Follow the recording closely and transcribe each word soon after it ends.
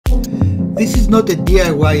this is not a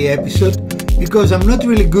DIY episode because I'm not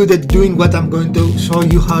really good at doing what I'm going to show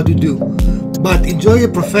you how to do. But enjoy a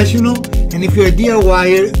professional, and if you're a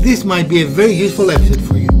DIYer, this might be a very useful episode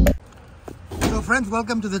for you. So friends,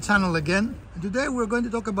 welcome to the channel again. Today we're going to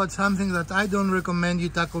talk about something that I don't recommend you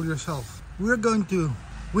tackle yourself. We're going to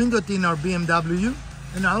window tint our BMW,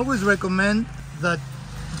 and I always recommend that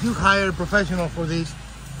you hire a professional for this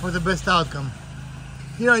for the best outcome.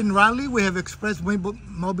 Here in Raleigh we have Express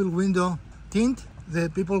Mobile Window Tint, the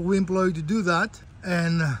people we employ to do that,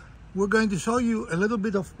 and we're going to show you a little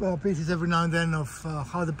bit of pieces every now and then of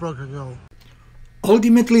how the process goes.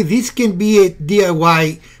 Ultimately, this can be a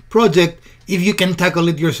DIY project if you can tackle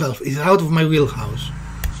it yourself. It's out of my wheelhouse.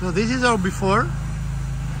 So this is our before.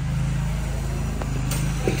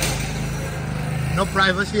 No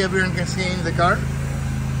privacy, everyone can see in the car.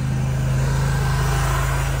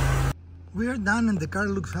 We are done and the car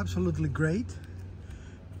looks absolutely great.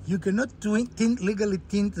 You cannot legally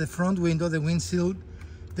tint the front window, the windshield.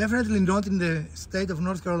 Definitely not in the state of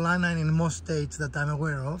North Carolina and in most states that I'm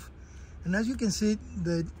aware of. And as you can see,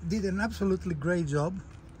 they did an absolutely great job.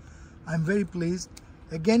 I'm very pleased.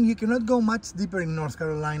 Again, you cannot go much deeper in North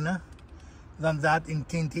Carolina than that in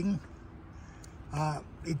tinting.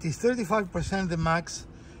 It is 35% the max,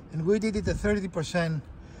 and we did it at 30%.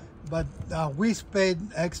 But we paid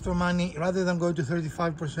extra money rather than go to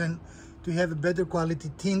 35% to have a better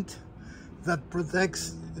quality tint that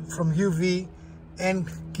protects from UV and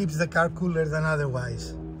keeps the car cooler than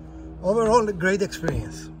otherwise. Overall, a great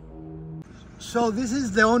experience. So this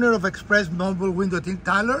is the owner of Express Mobile Window Tint,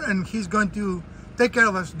 Tyler, and he's going to take care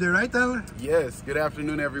of us today, right, Tyler? Yes, good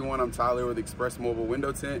afternoon everyone. I'm Tyler with Express Mobile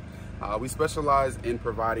Window Tint. We specialize in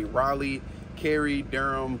providing Raleigh, Cary,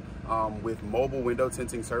 Durham, with mobile window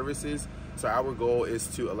tinting services. So our goal is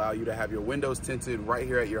to allow you to have your windows tinted right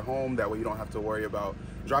here at your home. That way you don't have to worry about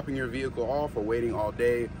dropping your vehicle off or waiting all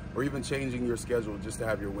day or even changing your schedule just to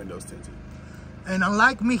have your windows tinted. And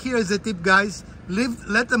unlike me, here is the tip, guys.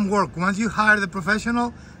 Let them work. Once you hire the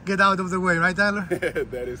professional, get out of the way, right, Tyler?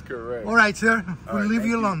 That is correct. All right, sir. We'll leave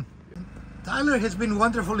you you alone. Tyler has been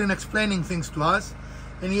wonderful in explaining things to us,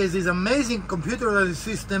 and he has this amazing computerized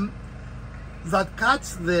system that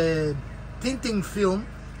cuts the tinting film.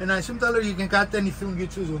 And I assume, Tyler, you can cut any film you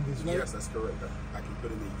choose on this, right? Yes, that's correct. I can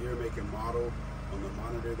put in the year, make, and model on the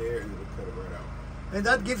monitor there, and it will cut it right out. And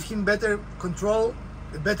that gives him better control,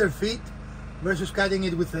 a better fit, versus cutting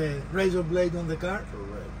it with a razor blade on the car.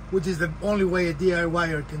 Correct. Which is the only way a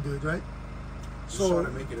DIYer can do it, right? Just try to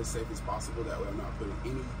make it as safe as possible. That way I'm not putting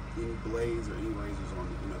any blades or any razors on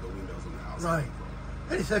the windows on the outside. Right.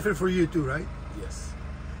 And it's safer for you too, right? Yes.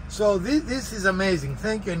 So this is amazing.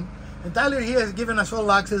 Thank you. And Tyler here has given us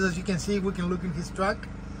all access. As you can see, we can look in his truck.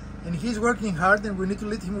 And he's working hard, and we need to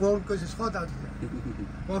let him go because it's hot out here.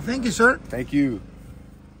 Well, thank you, sir. Thank you.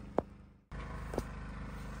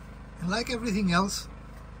 And like everything else,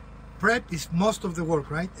 prep is most of the work,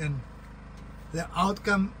 right? And the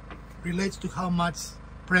outcome relates to how much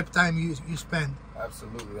prep time you spend.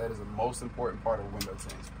 Absolutely. That is the most important part of window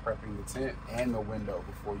tints, prepping the tint and the window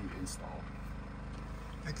before you install.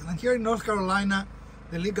 And here in North Carolina,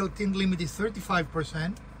 the legal tint limit is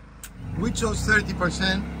 35%. We chose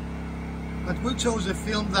 30%, but we chose a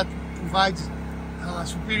film that provides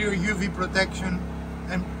superior UV protection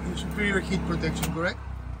and superior heat protection, correct?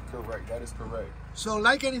 Correct, that is correct. So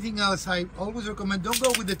like anything else, I always recommend don't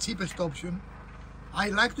go with the cheapest option. I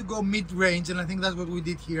like to go mid-range, and I think that's what we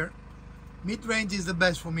did here. Mid-range is the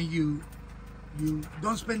best for me. You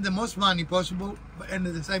don't spend the most money possible, and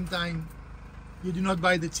at the same time, you do not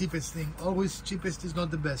buy the cheapest thing. Always cheapest is not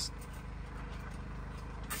the best.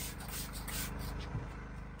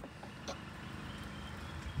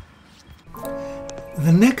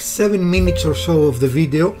 The next 7 minutes or so of the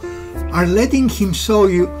video are letting him show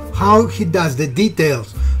you how he does the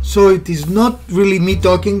details. So it is not really me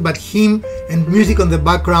talking, but him and music on the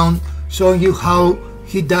background showing you how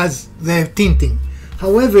he does the tinting.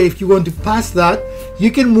 However, if you want to pass that, you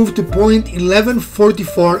can move to point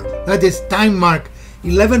 1144, that is time mark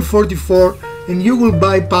 1144, and you will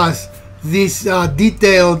bypass this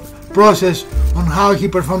detailed process on how he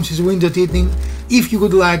performs his window tinting if you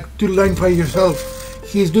would like to learn for yourself.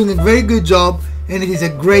 He is doing a very good job, and it is a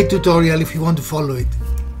great tutorial if you want to follow it.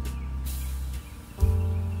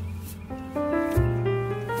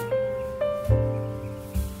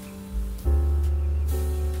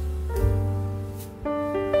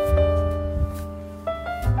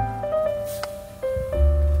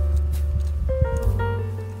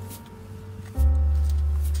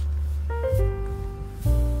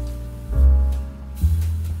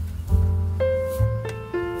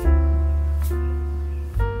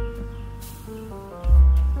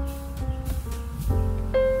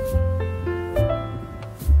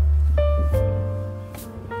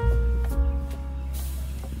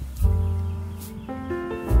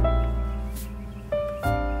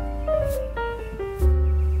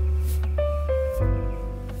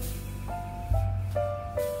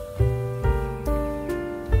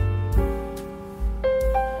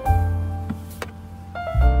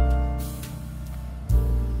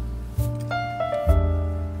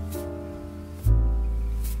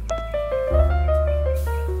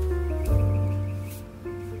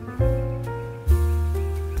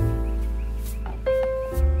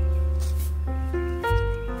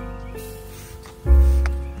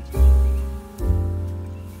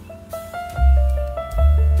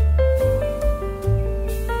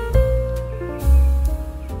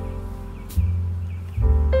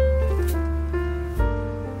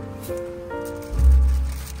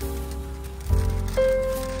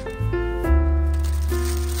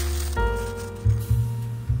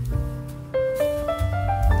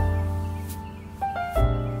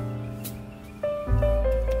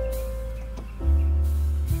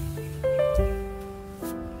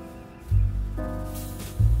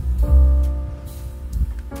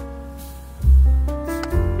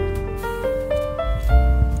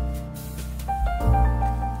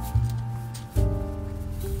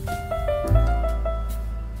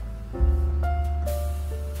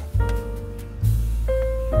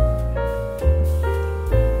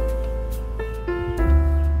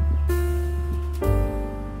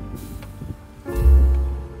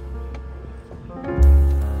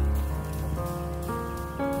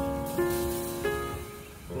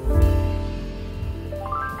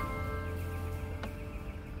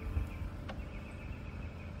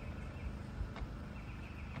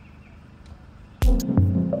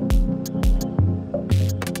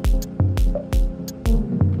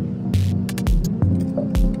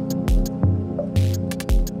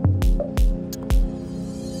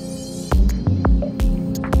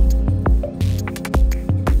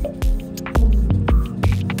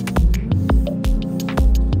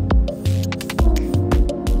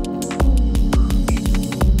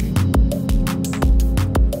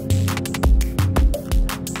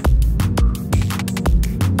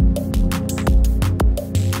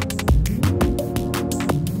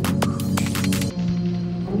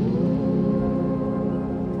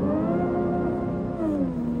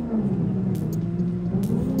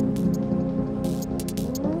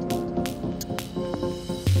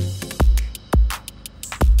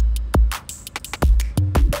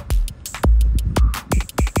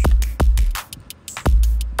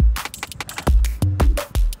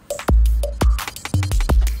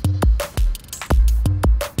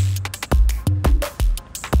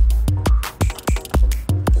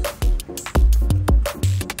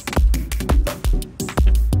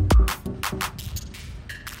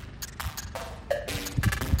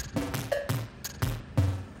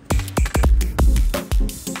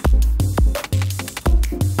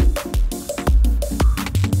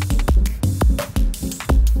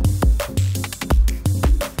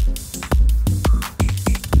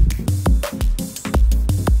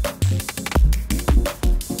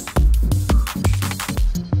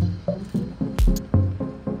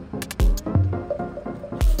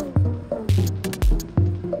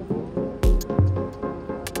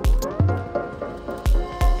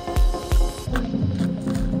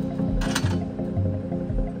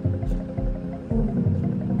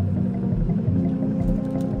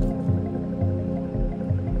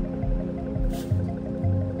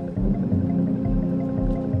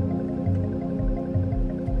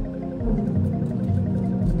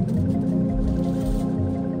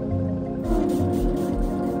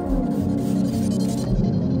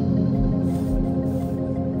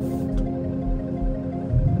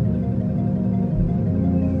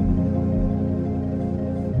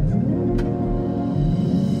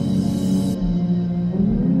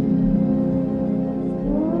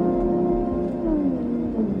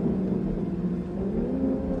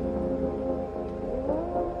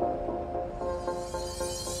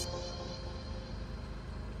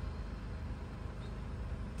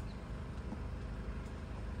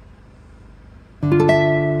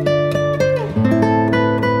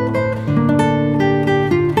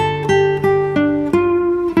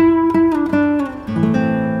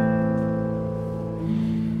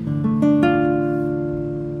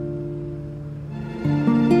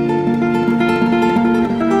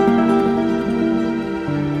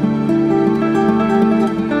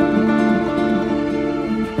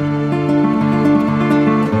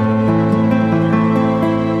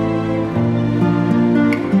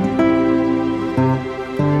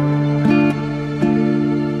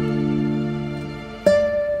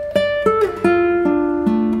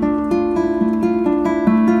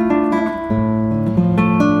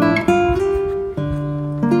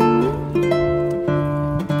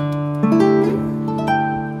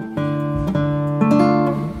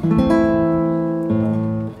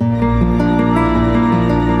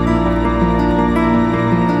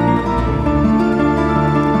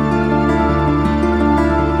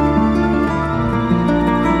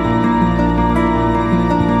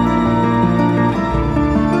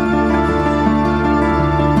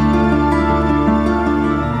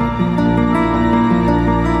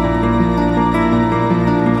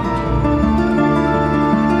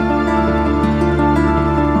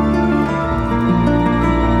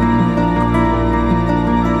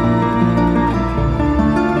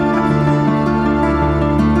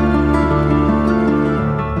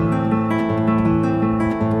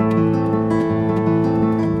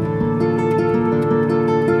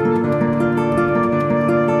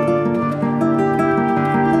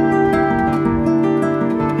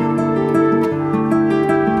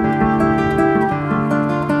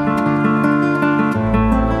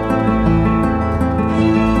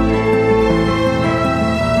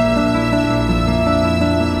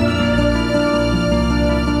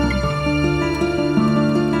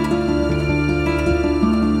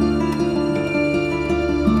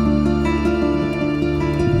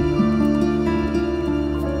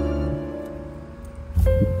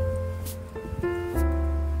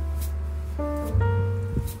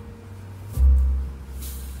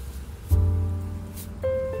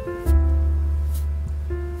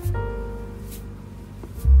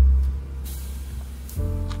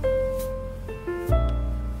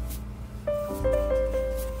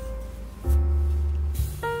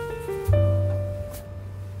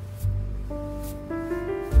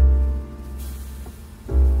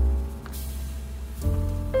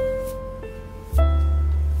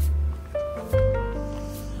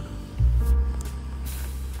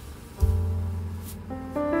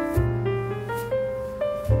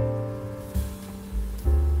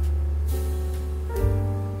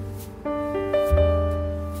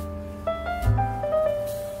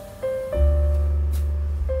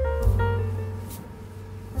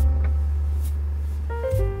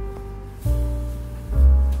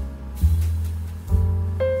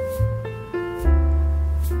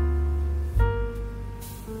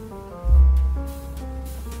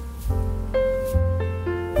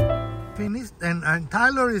 And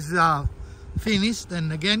Tyler is finished,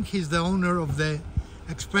 and again, he's the owner of the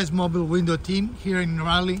Express Mobile Window team here in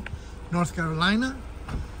Raleigh, North Carolina.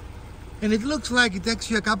 And it looks like it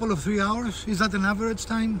takes you a couple of 3 hours. Is that an average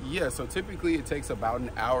time? Yeah, so typically it takes about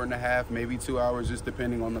an hour and a half, maybe 2 hours, just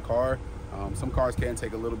depending on the car. Some cars can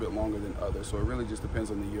take a little bit longer than others, so it really just depends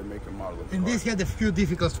on the year, make, and model of the And car. this had a few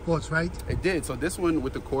difficult spots, right? It did. So this one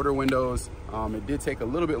with the quarter windows, it did take a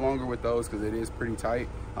little bit longer with those because it is pretty tight.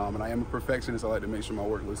 And I am a perfectionist. I like to make sure my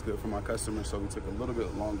work looks good for my customers, so we took a little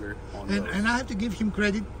bit longer on those. And I have to give him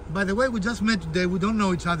credit. By the way, we just met today. We don't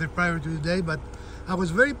know each other prior to today, but I was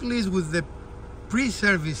very pleased with the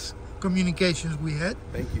pre-service communications we had.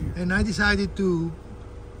 Thank you. And I decided to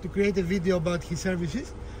create a video about his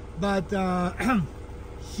services. But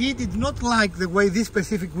he did not like the way this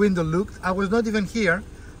specific window looked. I was not even here.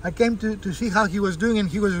 I came to see how he was doing, and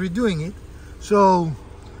he was redoing it. So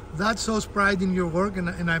that shows pride in your work,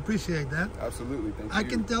 and I appreciate that. Absolutely, thank you. I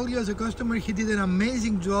can tell you as a customer, he did an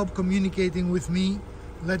amazing job communicating with me,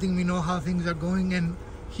 letting me know how things are going, and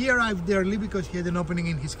he arrived early because he had an opening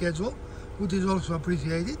in his schedule, which is also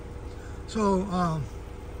appreciated. So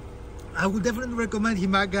I would definitely recommend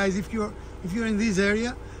him back, guys, if you're in this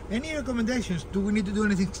area. Any recommendations? Do we need to do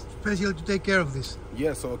anything special to take care of this?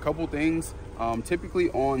 Yeah, so a couple things. Typically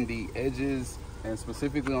on the edges and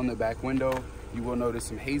specifically on the back window, you will notice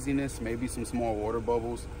some haziness, maybe some small water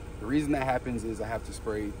bubbles. The reason that happens is I have to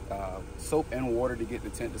spray soap and water to get the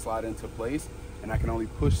tint to slide into place, and I can only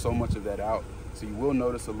push so much of that out. So you will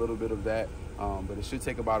notice a little bit of that, but it should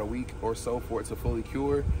take about a week or so for it to fully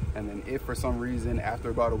cure. And then if for some reason after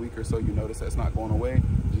about a week or so you notice that's not going away,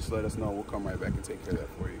 just let us know. We'll come right back and take care of that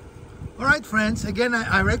for you. All right, friends. Again,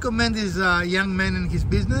 I recommend this young man and his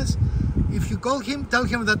business. If you call him, tell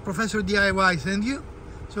him that Professor DIY sent you,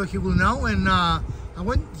 so he will know. And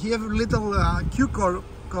he have a little QR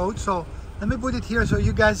code, so let me put it here so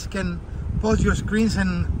you guys can pause your screens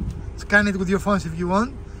and scan it with your phones if you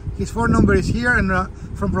want. His phone number is here, and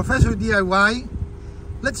from Professor DIY,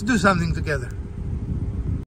 let's do something together.